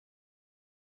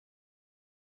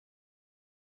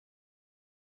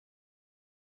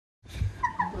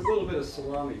a little bit of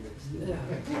salami mixed in.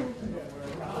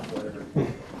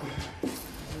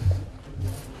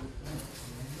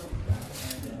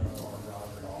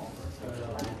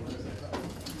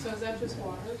 So is that just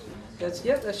water?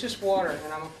 That's just water,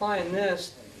 and I'm applying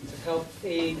this to help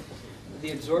aid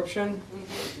the absorption,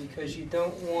 because you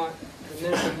don't want, the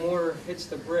minute the mortar hits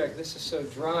the brick, this is so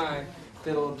dry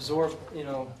that it'll absorb, you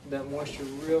know, that moisture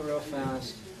real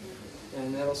fast,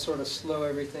 and that'll sort of slow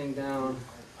everything down.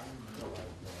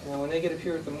 Now when they get up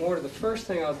here with the mortar, the first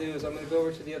thing I'll do is I'm going to go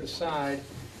over to the other side,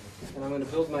 and I'm going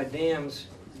to build my dams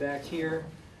back here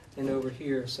and over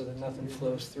here so that nothing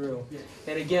flows through.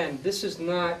 And again, this is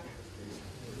not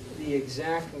the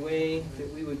exact way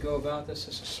that we would go about this.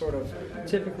 This is sort of,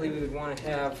 typically we would want to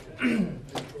have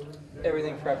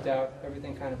everything prepped out,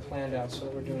 everything kind of planned out, so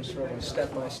that we're doing sort of a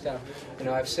step by step. You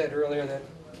know, I've said earlier that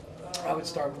I would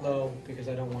start low because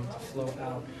I don't want it to flow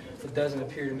out. It doesn't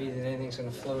appear to me that anything's going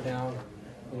to flow down,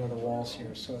 you know, the walls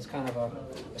here. So it's kind of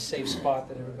a safe spot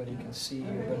that everybody can see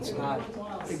here, but it's not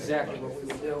exactly what we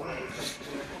would do.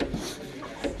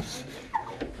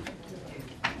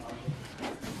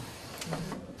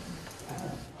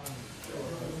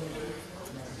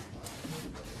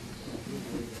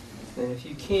 And if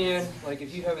you can, like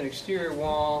if you have an exterior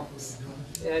wall,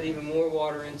 add even more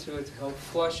water into it to help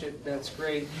flush it, that's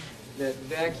great. That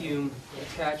vacuum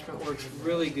attachment works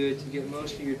really good to get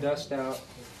most of your dust out,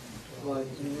 but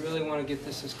you really want to get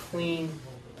this as clean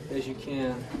as you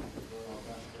can.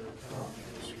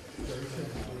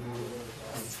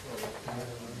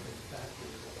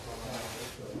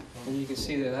 And you can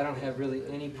see that I don't have really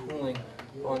any pooling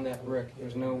on that brick.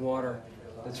 There's no water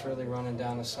that's really running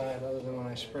down the side other than when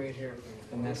I sprayed here.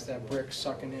 And that's that brick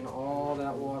sucking in all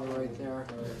that water right there.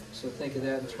 So think of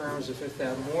that in terms of if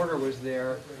that mortar was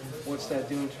there, what's that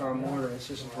doing to our mortar? It's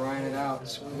just drying it out.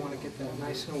 So we want to get that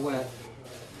nice and wet.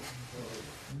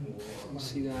 You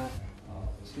see that?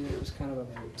 See, it just kind of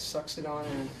sucks it on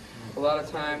in. A lot of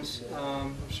times,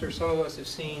 I'm sure some of us have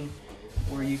seen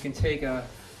where you can take a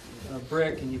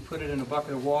brick and you put it in a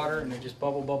bucket of water and it just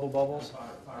bubbles,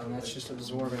 and that's just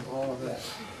absorbing all of that.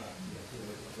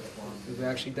 We've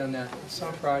actually done that in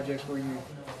some projects where you're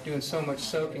doing so much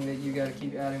soaking that you got to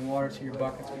keep adding water to your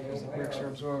buckets because the bricks are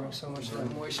absorbing so much of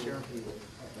that moisture.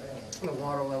 And the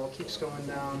water level keeps going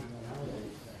down.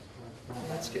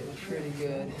 That's getting pretty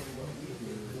good.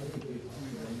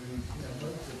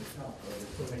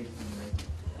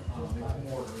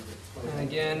 And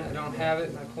again, I don't have it,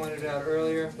 and I pointed it out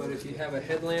earlier, but if you have a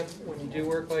headlamp when you do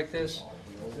work like this,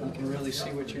 you can really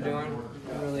see what you're doing.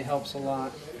 It really helps a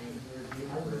lot.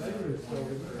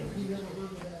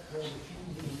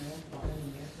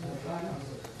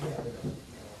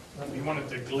 You want it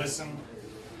to glisten?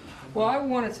 Well, I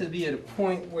want it to be at a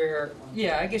point where,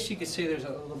 yeah, I guess you could say there's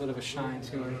a little bit of a shine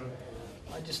to it.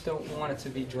 I just don't want it to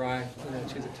be dry, you know,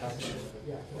 to the touch.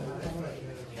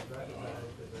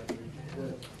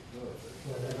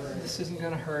 This isn't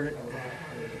going to hurt it.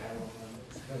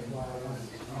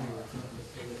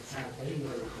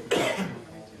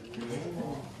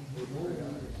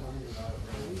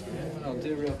 What I'll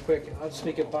do real quick, I'll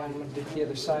sneak it by and I'm going to do the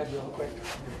other side real quick.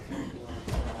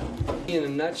 In a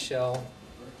nutshell,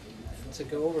 to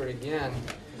go over it again,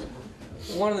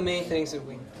 one of the main things that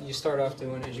you start off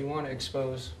doing is you want to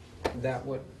expose that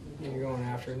what you're going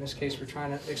after. In this case, we're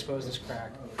trying to expose this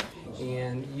crack.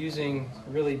 And using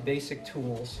really basic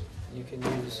tools, you can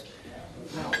use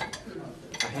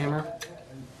a hammer,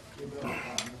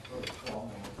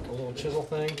 a little chisel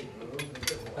thing,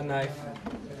 a knife,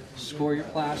 score your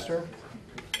plaster,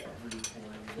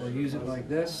 or use it like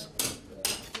this,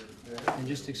 and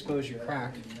just expose your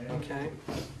crack, okay?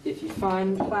 If you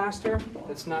find plaster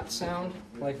that's not sound,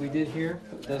 like we did here,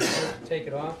 doesn't take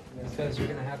it off, because you're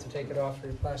going to have to take it off for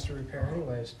your plaster repair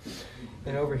anyways.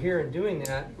 And over here, in doing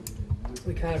that,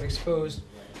 we kind of exposed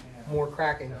more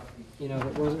cracking, you know,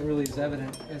 that wasn't really as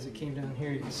evident as it came down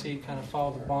here. You can see it kind of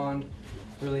followed the bond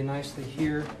really nicely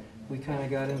here. We kind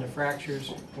of got into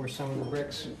fractures where some of the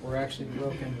bricks were actually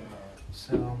broken.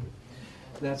 So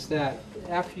that's that.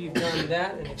 After you've done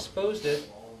that and exposed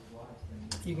it,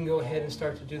 you can go ahead and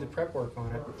start to do the prep work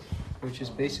on it, which is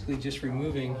basically just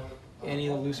removing any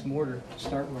of the loose mortar to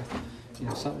start with. You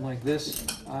know, something like this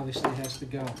obviously has to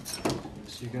go.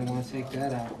 So you're going to want to take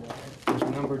that out. There's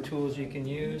a number of tools you can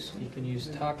use. You can use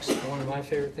tucks. One of my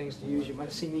favorite things to use, you might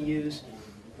have seen me use,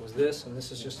 was this, and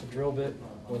this is just a drill bit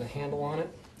with a handle on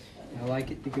it. I like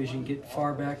it because you can get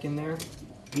far back in there,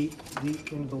 deep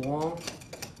into the wall,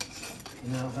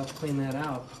 and that'll help clean that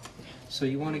out. So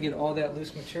you want to get all that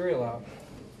loose material out.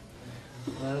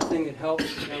 Another thing that helps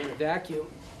is having a vacuum.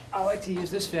 I like to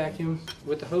use this vacuum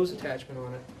with the hose attachment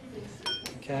on it.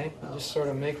 Okay, just sort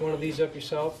of make one of these up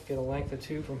yourself. Get a length of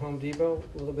 2 from Home Depot,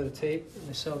 a little bit of tape.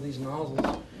 They sell these nozzles,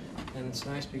 and it's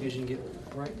nice because you can get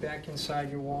right back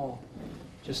inside your wall,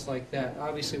 just like that.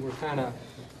 Obviously, we're kind of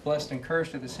blessed and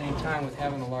cursed at the same time with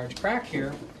having a large crack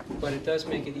here, but it does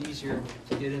make it easier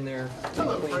to get in there and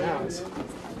clean out.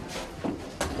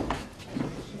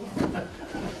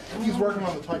 He's working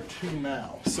on the type 2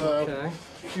 now, so Okay,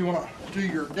 if you want to do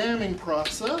your damming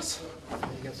process.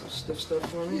 you got some stiff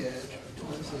stuff for me?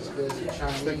 This is good as a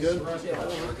Chinese That good? restaurant.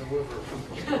 Deliver.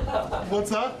 What's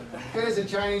that? Good as a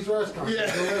Chinese restaurant.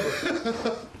 Yeah.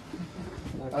 Deliver.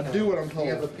 I do what I'm Do you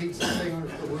have a told. pizza thing on the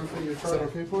roof of your Is that truck?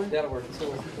 okay for you? That'll work.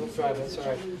 So we'll try that. It's all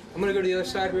right. I'm gonna go to the other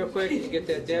side real quick to get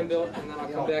that dam built, and then I'll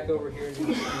come back over here and do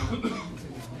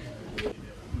this.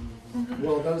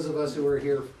 Well, those of us who were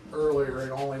here earlier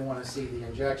and only want to see the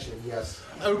injection, yes.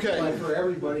 Okay. But for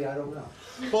everybody, I don't know.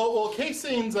 Well,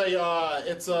 casein's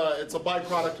it's a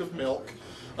byproduct of milk.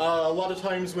 A lot of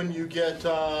times when you get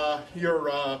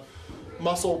your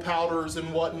muscle powders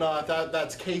and whatnot,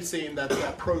 that's casein, that's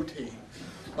that protein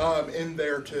in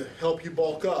there to help you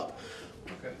bulk up.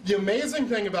 Okay. The amazing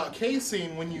thing about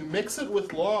casein, when you mix it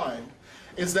with lime,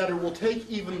 is that it will take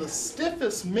even the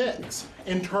stiffest mix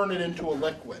and turn it into a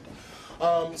liquid.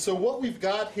 So what we've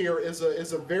got here is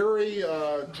a very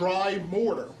dry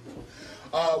mortar.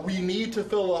 We need to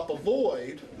fill up a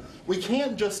void. We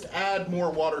can't just add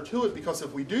more water to it, because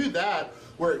if we do that,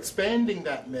 we're expanding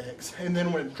that mix, and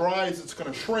then when it dries, it's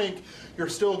going to shrink. You're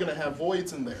still going to have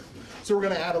voids in there. So we're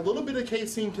going to add a little bit of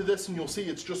casein to this, and you'll see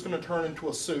it's just going to turn into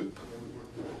a soup.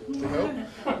 You know?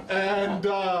 And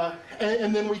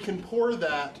then we can pour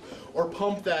that or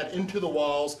pump that into the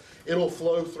walls. It'll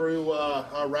flow through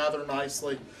rather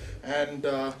nicely and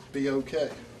be okay.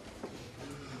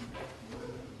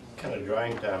 What kind of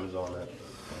drying time is on that?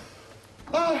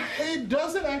 It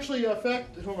doesn't actually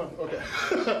affect. Hold on. Okay.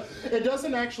 It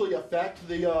doesn't actually affect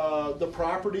the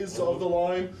properties of the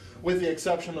lime, with the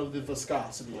exception of the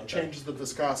viscosity. It changes the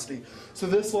viscosity. So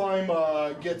this lime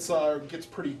gets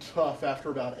pretty tough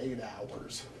after about 8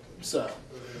 hours. So,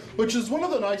 which is one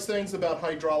of the nice things about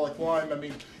hydraulic lime. I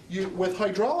mean, with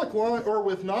hydraulic lime or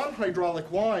with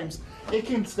non-hydraulic limes, it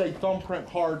can stay thumbprint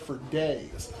hard for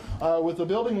days. With the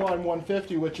Building Lime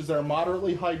 150, which is our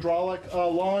moderately hydraulic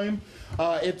lime,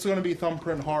 it's going to be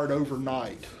thumbprint hard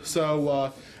overnight.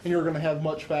 So, and you're going to have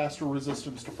much faster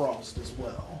resistance to frost as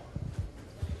well.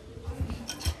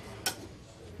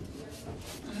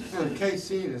 And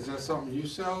casein, is that something you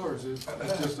sell, or is it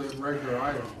just a regular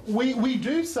item? We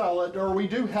do sell it, or we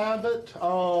do have it.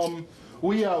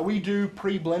 We do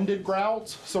pre-blended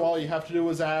grouts, so all you have to do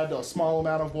is add a small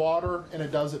amount of water, and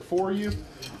it does it for you.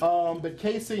 But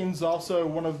casein is also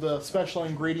one of the special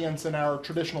ingredients in our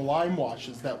traditional lime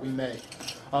washes that we make.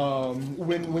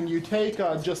 When you take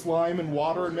just lime and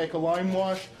water and make a lime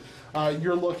wash,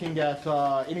 you're looking at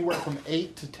anywhere from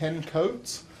 8 to 10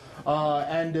 coats,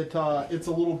 and it's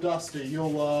a little dusty.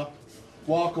 You'll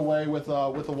walk away with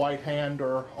a white hand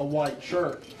or a white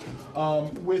shirt.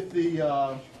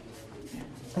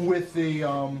 With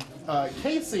the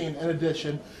casein, in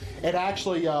addition, it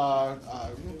actually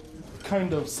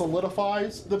kind of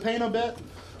solidifies the paint a bit,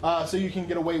 so you can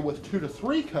get away with 2 to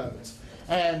 3 coats,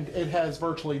 and it has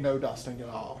virtually no dusting at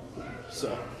all.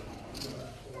 So,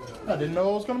 I didn't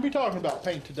know I was going to be talking about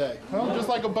paint today. Well, just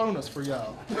like a bonus for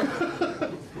y'all.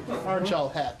 Aren't y'all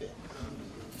happy?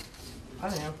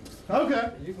 I am.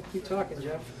 Okay. You can keep talking,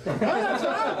 Jeff. That's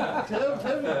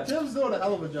right. Tim's doing a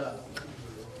hell of a job.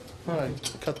 All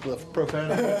right, cut the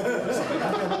profanity.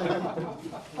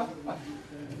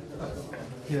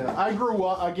 Yeah, I grew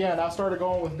up, again, I started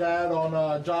going with Dad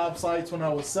on job sites when I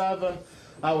was 7.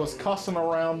 I was cussing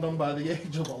around them by the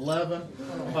age of 11.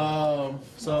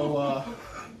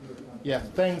 Yeah,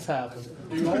 things happen.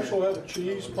 Do you also have a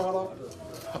cheese product?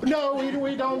 No,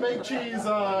 we don't make cheese.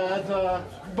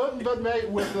 But mate,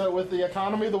 with the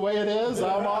economy the way it is,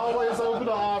 I'm always open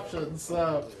to options.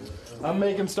 So I'm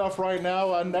making stuff right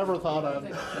now I never thought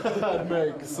I'd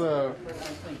make. So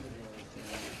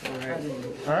all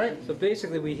right. So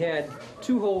basically, we had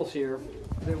 2 holes here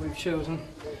that we've chosen.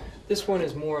 This one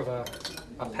is more of a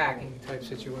packing type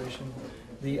situation.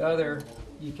 The other,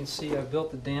 you can see I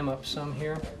built the dam up some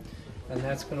here, and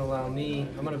that's going to allow me,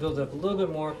 I'm going to build it up a little bit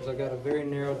more because I've got a very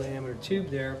narrow diameter tube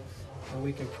there, and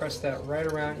we can press that right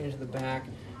around into the back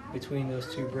between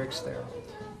those 2 bricks there.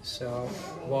 So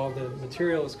while the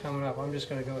material is coming up, I'm just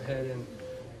going to go ahead and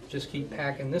just keep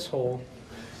packing this hole.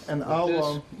 And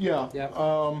I'll Yep.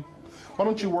 why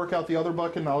don't you work out the other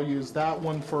bucket, and I'll use that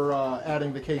one for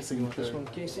adding the casing to. This one,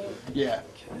 Casey? Yeah,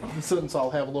 since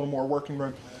I'll have a little more working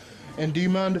room. And do you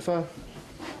mind if I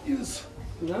use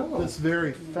No. this very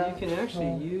You fat. can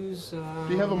actually use. Do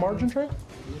you have a margin tray?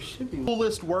 There should be.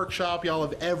 Coolest workshop y'all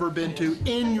have ever been to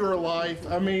in your life.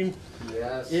 I mean,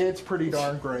 Yes. it's pretty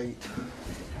darn great.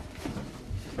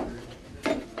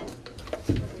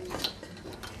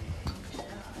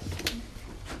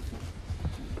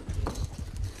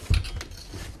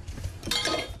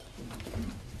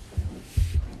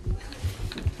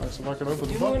 Alright, so if I can open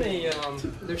the You want bucket. a?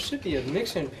 There should be a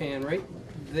mixing pan right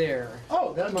there.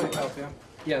 Oh, That might help you.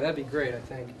 Yeah, that'd be great. I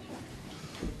think.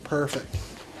 Perfect.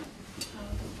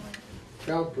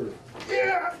 Childproof.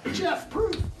 Yeah, Jeff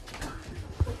proof.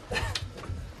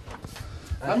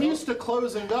 I'm used to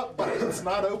closing up buttons,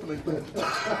 not opening them.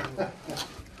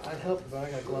 I'd help, but I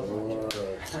got gloves on.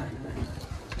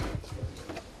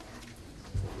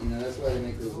 You know, that's why they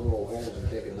make those little holes and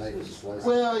take a knife and slice it.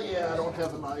 Well, yeah, I don't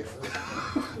have a knife.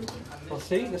 Well,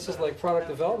 see, this is like product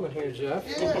development here, Jeff.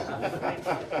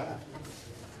 Yeah.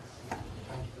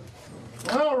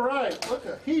 All right, look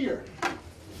at here.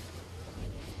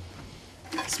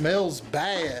 Smells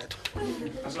bad.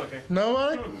 That's okay. No,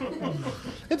 Mike?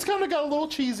 It's kind of got a little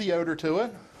cheesy odor to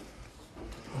it.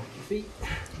 Feet.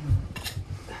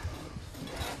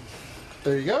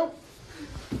 There you go.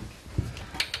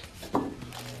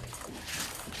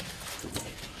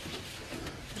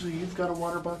 So you've got a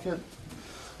water bucket?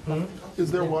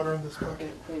 Is there water in this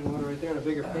bucket? Clean water right there in a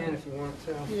bigger pan if you want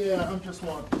to. Yeah, I just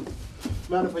want.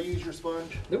 Mind if I use your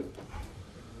sponge? Nope.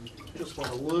 Just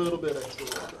want a little bit extra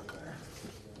water in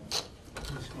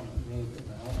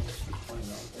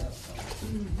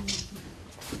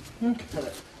there.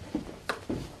 Okay.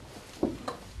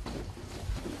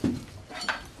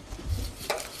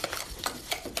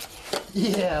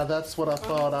 Yeah, that's what I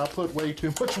thought. I put way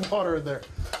too much water in there.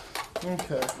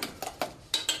 Okay.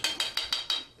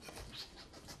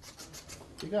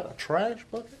 You got a trash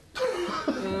bucket? Go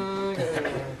ahead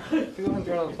and throw it on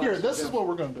the Here, plastic. this is what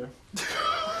we're gonna do.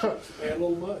 Add a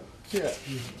little mud. Yeah.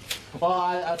 Well,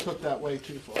 I took that way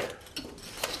too far.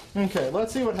 Okay,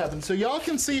 let's see what happens. So y'all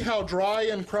can see how dry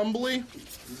and crumbly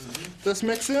this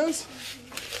mix is.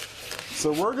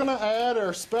 So we're gonna add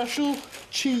our special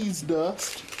cheese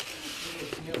dust.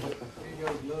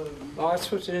 Oh, I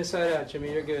switched it inside out,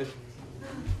 Jimmy. You're good.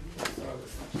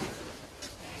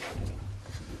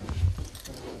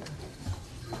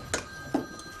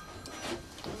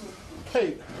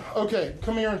 Hey, okay,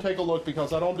 come here and take a look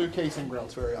because I don't do casing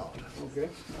grounds very often. Okay.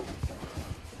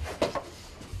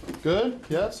 Good?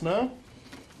 Yes? No?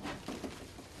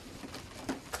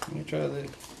 Let me try that.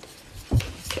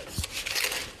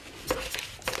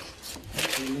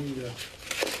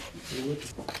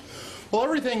 Well,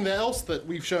 everything else that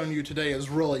we've shown you today is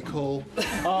really cool.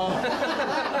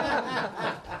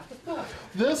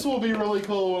 This will be really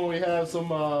cool when we have some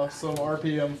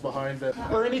RPMs behind it.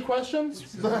 Or any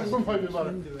questions? That might be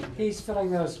better. He's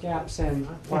filling those gaps in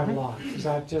quite a lot. Is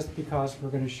that just because we're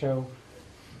going to show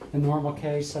the normal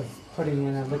case of putting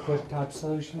in a liquid type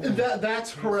solution?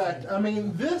 That's correct. I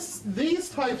mean, these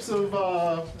types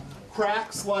of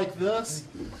cracks like this,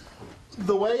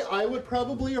 the way I would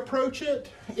probably approach it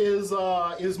is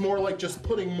more like just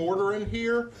putting mortar in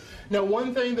here. Now,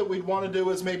 one thing that we'd want to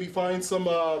do is maybe find some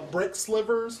brick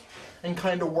slivers and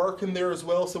kind of work in there as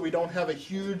well, so we don't have a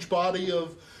huge body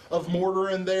of mortar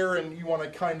in there, and you want to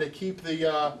kind of keep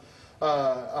the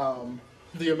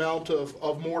amount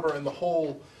of mortar in the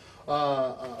hole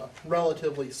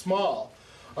relatively small.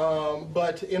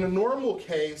 But in a normal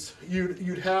case,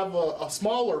 you'd have a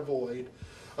smaller void.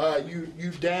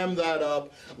 You dam that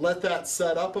up, let that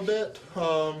set up a bit,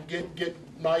 get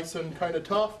nice and kind of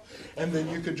tough, and then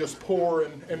you could just pour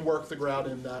and work the grout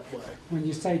in that way. When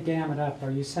you say dam it up,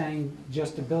 are you saying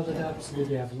just to build it up so that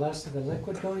you have less of the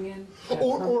liquid going in?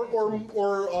 Or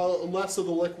less of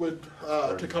the liquid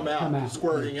to come out,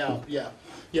 squirting out. Yeah.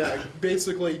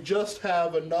 Basically, just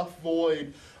have enough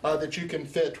void that you can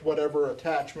fit whatever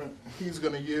attachment he's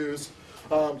going to use.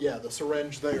 The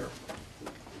syringe there,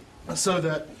 so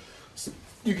that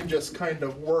you can just kind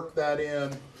of work that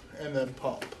in and then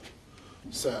pump.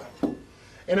 So,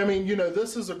 and I mean,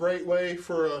 this is a great way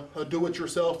for a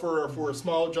do-it-yourselfer or for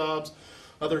small jobs.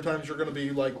 Other times you're going to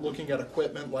be like looking at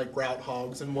equipment like grout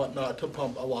hogs and whatnot to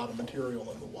pump a lot of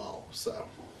material in the wall. So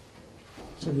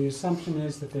the assumption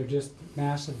is that they're just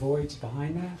massive voids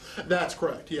behind that? that's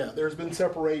correct. Yeah, there's been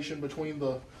separation between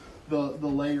the the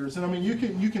layers. And I mean,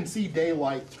 you can see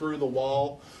daylight through the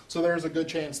wall, so there's a good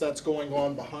chance that's going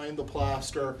on behind the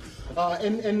plaster.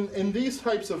 And these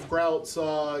types of grouts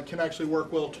can actually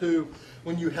work well too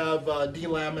when you have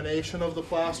delamination of the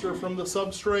plaster from the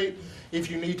substrate. If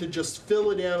you need to just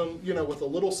fill it in, you know, with a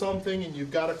little something and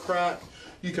you've got a crack,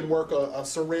 you can work a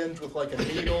syringe with like a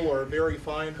needle or a very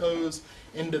fine hose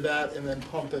into that and then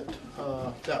pump it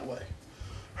that way.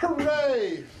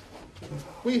 Hooray!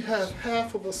 We have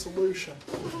half of a solution.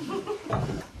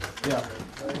 Yeah.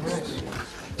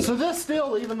 So this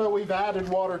still, even though we've added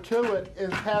water to it,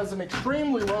 it has an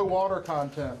extremely low water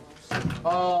content,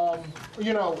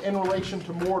 you know, in relation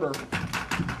to mortar.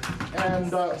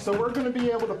 And so we're going to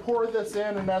be able to pour this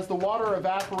in, and as the water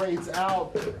evaporates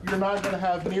out, you're not going to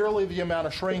have nearly the amount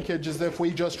of shrinkage as if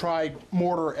we just tried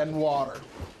mortar and water.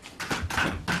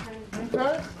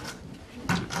 Okay?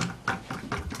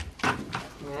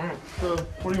 So,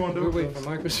 what do you want to do? We're with waiting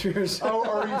for this? microspheres. Oh,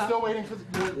 are you still waiting for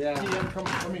the Yeah. PM? Come,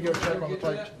 let me go check on the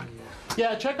type.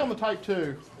 Yeah, check on the type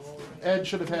 2. Ed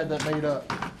should have had that made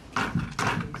up.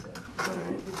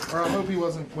 Or I hope he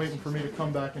wasn't waiting for me to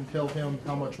come back and tell him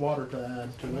how much water to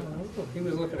add to it. He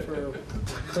was looking for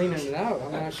cleaning it out.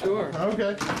 I'm not sure.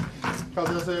 Okay. Because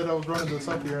I said I was running this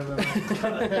up here and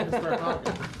then I had to start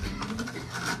talking.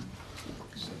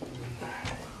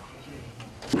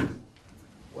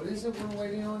 What is it we're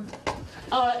waiting on?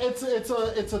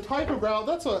 It's a type of grout.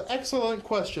 That's an excellent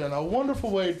question. A wonderful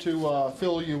way to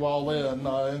fill you all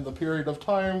in the period of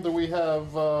time that we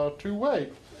have to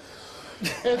wait.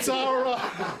 It's our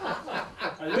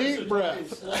deep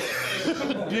breath.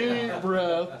 Deep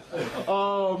breath.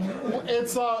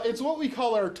 It's what we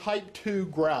call our type 2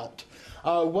 grout.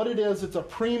 What it is, it's a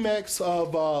premix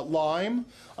of lime,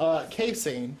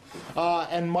 casein,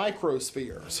 and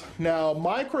microspheres. Now,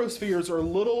 microspheres are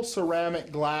little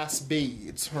ceramic glass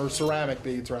beads, or ceramic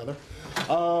beads rather,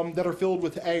 that are filled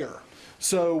with air.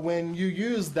 So when you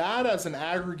use that as an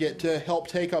aggregate to help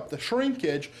take up the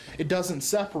shrinkage, it doesn't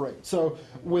separate. So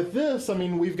with this, I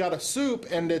mean, we've got a soup,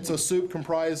 and it's a soup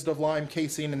comprised of lime,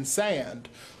 casein, and sand.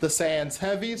 The sand's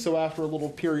heavy, so after a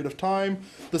little period of time,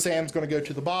 the sand's going to go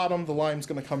to the bottom, the lime's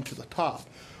going to come to the top.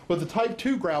 With the type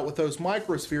 2 grout, with those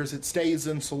microspheres, it stays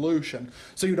in solution,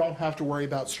 so you don't have to worry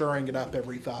about stirring it up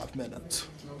every 5 minutes.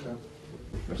 Okay.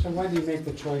 So why do you make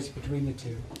the choice between the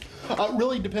two? It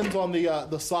really depends on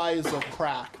the size of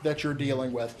crack that you're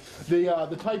dealing with.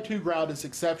 The type 2 grout is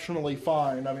exceptionally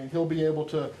fine. I mean, he'll be able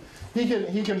to,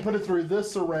 he can put it through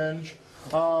this syringe,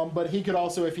 but he could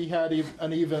also, if he had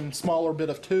an even smaller bit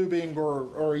of tubing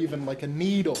or even like a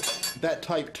needle, that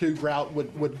type 2 grout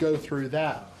would go through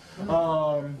that.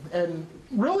 And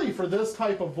really, for this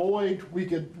type of void, we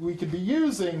could be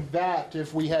using that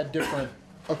if we had different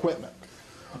equipment.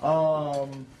 But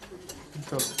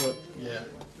yeah,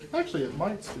 actually, it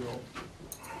might still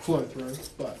flow through,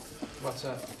 but What's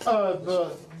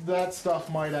that? that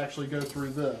stuff might actually go through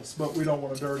this, but we don't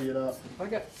want to dirty it up. I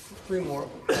got 3 more.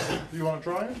 Do you want to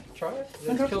try it? Try it.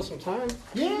 Let's kill some time.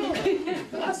 Yeah,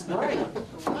 that's great.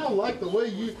 I like the way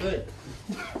you think.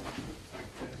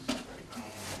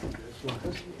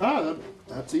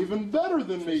 That's even better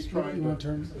than me trying You want to.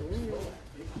 to turn?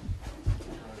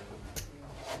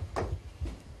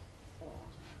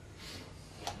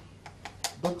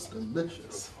 Looks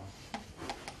delicious.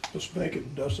 Just make it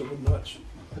and dust it with nuts.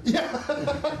 Yeah.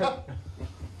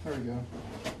 There we go.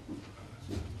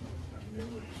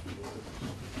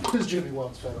 Because Jimmy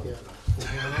wants back in.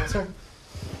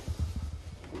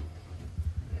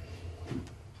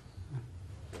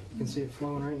 You can see it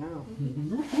flowing right now.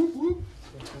 Whoop, whoop.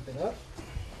 Pump it up.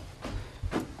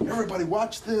 Everybody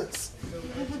watch this.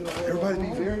 Everybody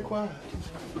be very quiet.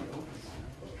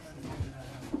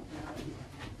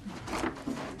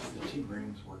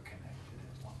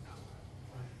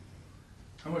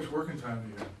 How much working time do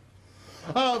you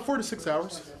have? 4 to 6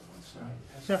 hours.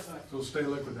 Yeah. So it'll stay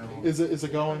liquid that long? Is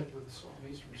it going?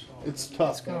 It's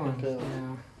tough. It's going. I can tell.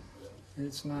 Yeah.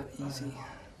 It's not easy.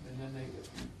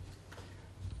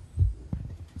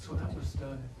 So that was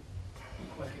done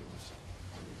like it was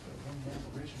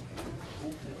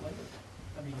originally.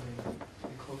 I mean, they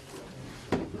closed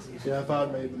it. Yeah, if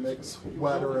I'd made the mix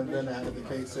wetter and then added the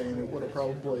casein, it would have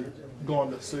probably gone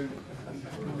to soup.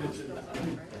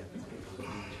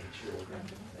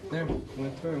 There,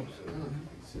 went through.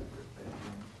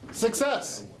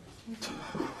 Success!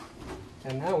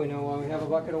 And now we know why we have a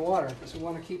bucket of water, because we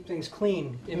want to keep things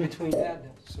clean in between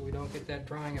additives, so we don't get that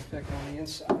drying effect on the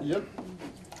inside. Yep.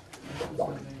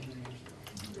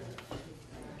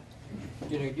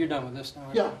 You're done with this now?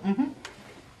 aren't Yeah. you? Mm-hmm.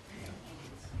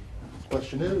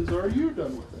 Question is, are you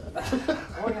done with that?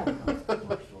 Oh, yeah.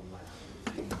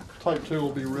 Type 2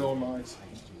 will be real nice.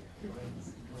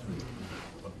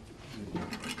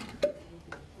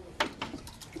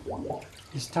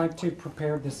 Is type 2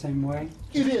 prepared the same way?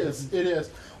 It is, it is.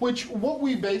 Which, what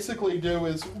we basically do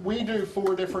is, we do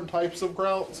 4 different types of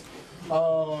grouts.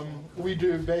 We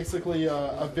do basically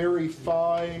a very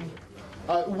fine,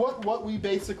 what we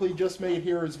basically just made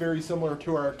here is very similar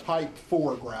to our type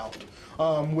 4 grout,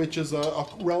 which is a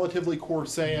relatively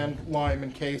coarse sand, lime,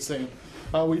 and casing.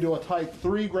 We do a type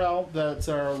 3 grout that's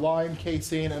our lime,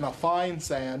 casing, and a fine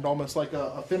sand, almost like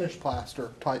a finished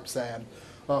plaster type sand.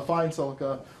 Fine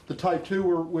silica. The type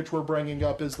 2, which we're bringing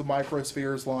up, is the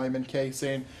microspheres, lime, and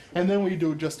casing. And then we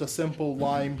do just a simple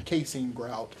lime casing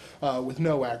grout with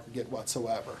no aggregate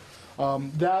whatsoever.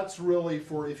 That's really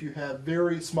for if you have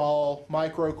very small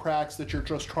micro cracks that you're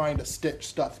just trying to stitch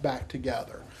stuff back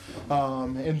together.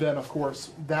 And then, of course,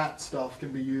 that stuff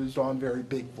can be used on very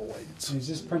big voids. Is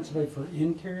this principally for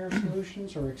interior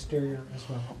solutions or exterior as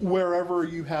well? Wherever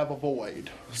you have a void.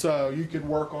 So you could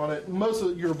work on it. Most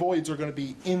of your voids are going to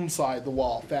be inside the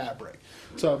wall fabric.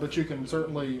 So, but you can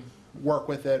certainly work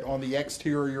with it on the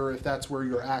exterior if that's where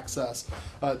your access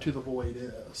to the void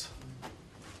is.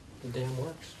 The dam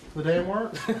works. The dam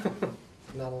works?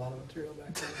 Not a lot of material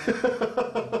back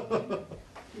there.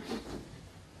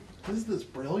 Isn't this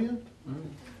brilliant?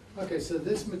 Okay, so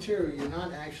this material, you're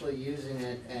not actually using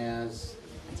it as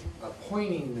a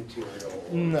pointing material?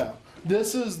 No.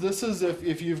 This is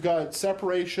if you've got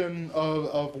separation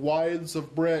of withes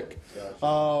of brick,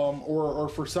 or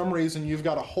for some reason you've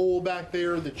got a hole back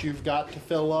there that you've got to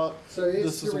fill up. So it's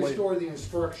this is to a way- restore the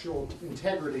structural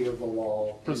integrity of the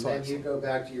wall. And then Precisely. you go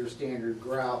back to your standard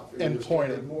grout, or And your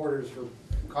point standard it. mortars for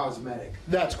cosmetic.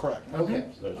 That's correct. Okay.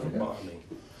 That's for bonding.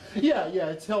 Yeah,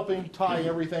 it's helping tie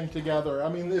everything together. I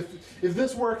mean, if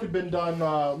this work had been done,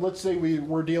 let's say we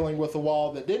were dealing with a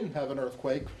wall that didn't have an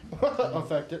earthquake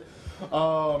affect it,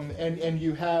 and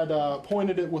you had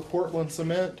pointed it with Portland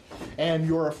cement, and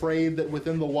you're afraid that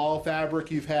within the wall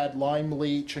fabric you've had lime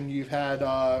leach and you've had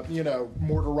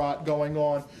mortar rot going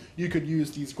on, you could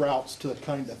use these grouts to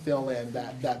kind of fill in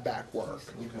that back work.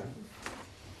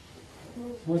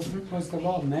 Was the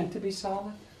wall meant to be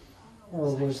solid?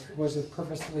 Or was it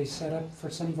purposely set up for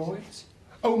some voids?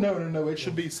 Oh, no, it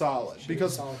should be solid,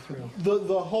 because Solid through.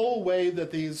 the whole way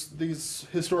that these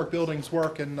historic buildings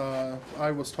work, and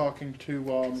I was talking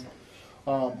to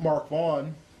Mark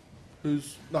Vaughn,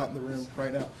 who's not in the room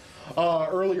right now,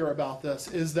 earlier about this,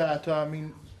 is that, I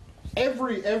mean,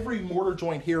 every mortar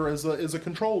joint here is a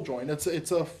control joint.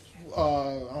 It's a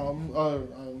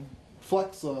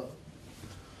flex,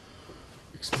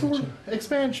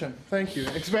 Expansion. Thank you.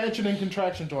 Expansion and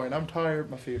contraction joint. I'm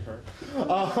tired. My feet hurt.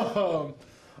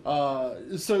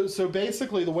 So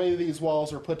basically, the way these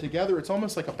walls are put together, it's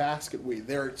almost like a basket weave.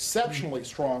 They're exceptionally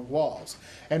strong walls,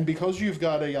 and because you've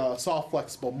got a soft,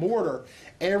 flexible mortar,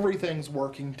 everything's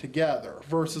working together.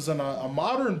 Versus in a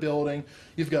modern building,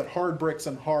 you've got hard bricks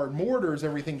and hard mortars.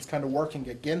 Everything's kind of working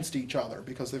against each other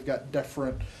because they've got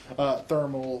different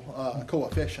thermal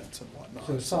coefficients and whatnot.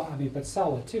 So but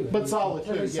solid too. But solid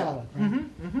too, Really yeah. solid, right?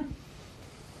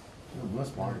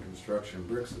 Most modern construction,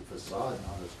 bricks and facade,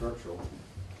 not a structural.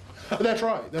 That's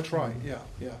right, yeah.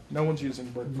 No one's using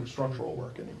brick for structural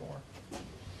work anymore.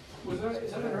 Is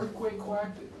that an earthquake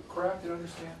crack, did I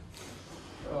understand?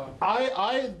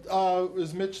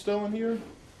 Is Mitch still in here?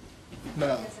 No.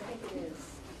 Yes, I think it is.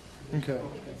 Okay.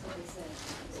 That's what it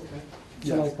says. So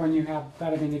Yes. like when you have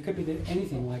that, I mean, it could be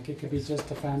anything, like it could be just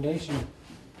the foundation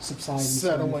subsiding,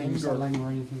 Settling or- settling or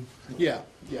anything. Yeah.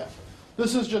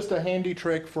 This is just a handy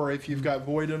trick for if you've got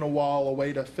void in a wall, a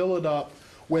way to fill it up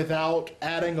without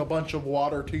adding a bunch of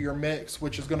water to your mix,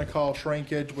 which is going to cause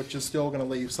shrinkage, which is still going to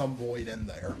leave some void in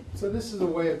there. So this is a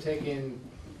way of taking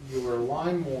your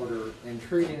lime mortar and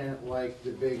treating it like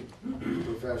the big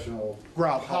professional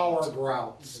Grout power pots.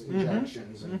 grouts,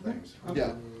 injections and things.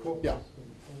 Yeah. Yeah.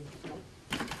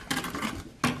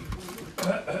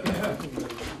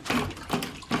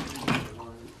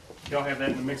 Y'all have that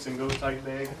in the mix and go type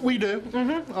bag? We do.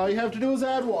 All you have to do is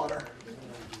add water.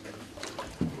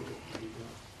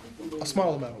 A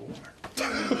small amount of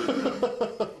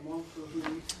water.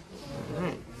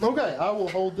 Okay, I will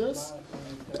hold this.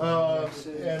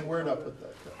 And where'd I put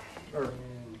that? Or,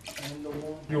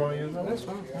 you want to use that? That's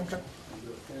fine. Okay.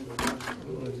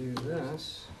 I'm gonna do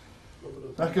this.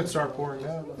 I could start pouring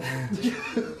out.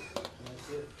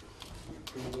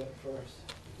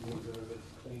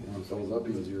 It fills up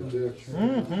easier too.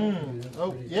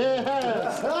 Oh,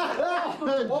 yes!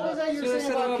 What was that you were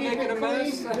saying about keeping making it a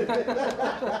mess?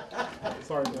 clean?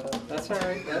 Sorry, guys. That's all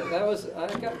right. That was, I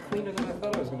got cleaner than I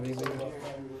thought I was gonna be.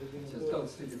 I'll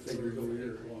stick your fingers over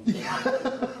here.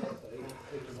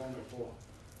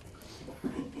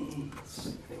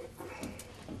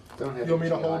 Don't have You want me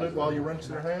to any hold GIs it while you on rinse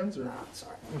your hands, or? Nah, it's all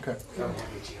right. Okay. Don't have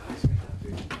any GIs.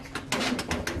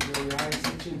 Your eyes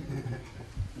itching?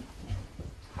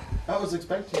 I was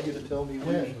expecting you to tell me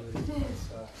when.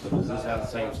 So does this have the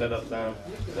same setup time?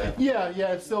 Yeah,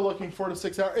 it's still looking 4 to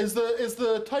 6 hours. Is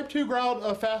the Type 2 grout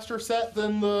a faster set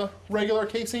than the regular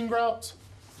casing grouts?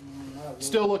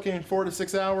 Still looking 4 to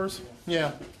 6 hours?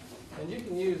 Yeah. And you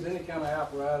can use any kind of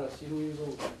apparatus. You can use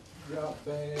little grout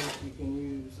bags. You can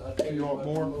use. I tell You want what,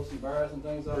 more? Mostly bars and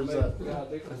things. Where's I that?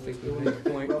 think we made the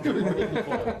point.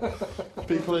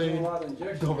 Be clean.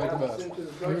 Don't make a mess.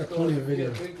 I got plenty of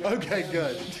video. Okay,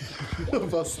 good.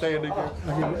 Of us standing here. I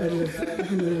can edit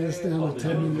this down to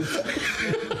 10 minutes.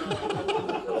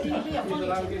 Yeah.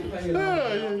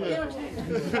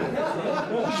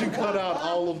 You should cut out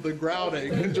all of the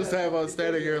grouting and just have us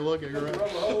standing here looking around.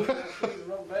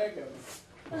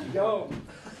 Go.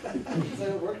 So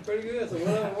it worked pretty good. So one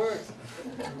of them works.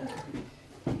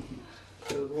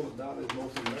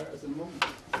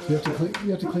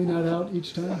 You have to clean that out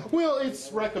each time? Well,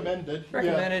 it's recommended.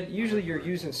 Recommended. Usually you're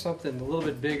using something a little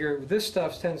bit bigger. This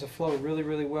stuff tends to flow really,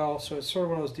 really well. So it's sort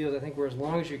of one of those deals, I think, where as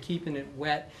long as you're keeping it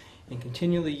wet and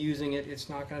continually using it, it's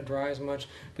not going to dry as much,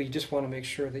 but you just want to make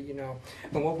sure that you know.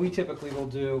 And what we typically will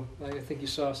do, I think you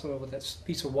saw some of it with that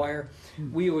piece of wire,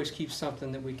 we always keep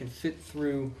something that we can fit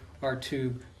through our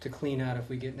tube to clean out if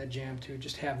we get in a jam tube.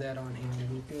 Just have that on hand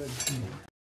and you're good.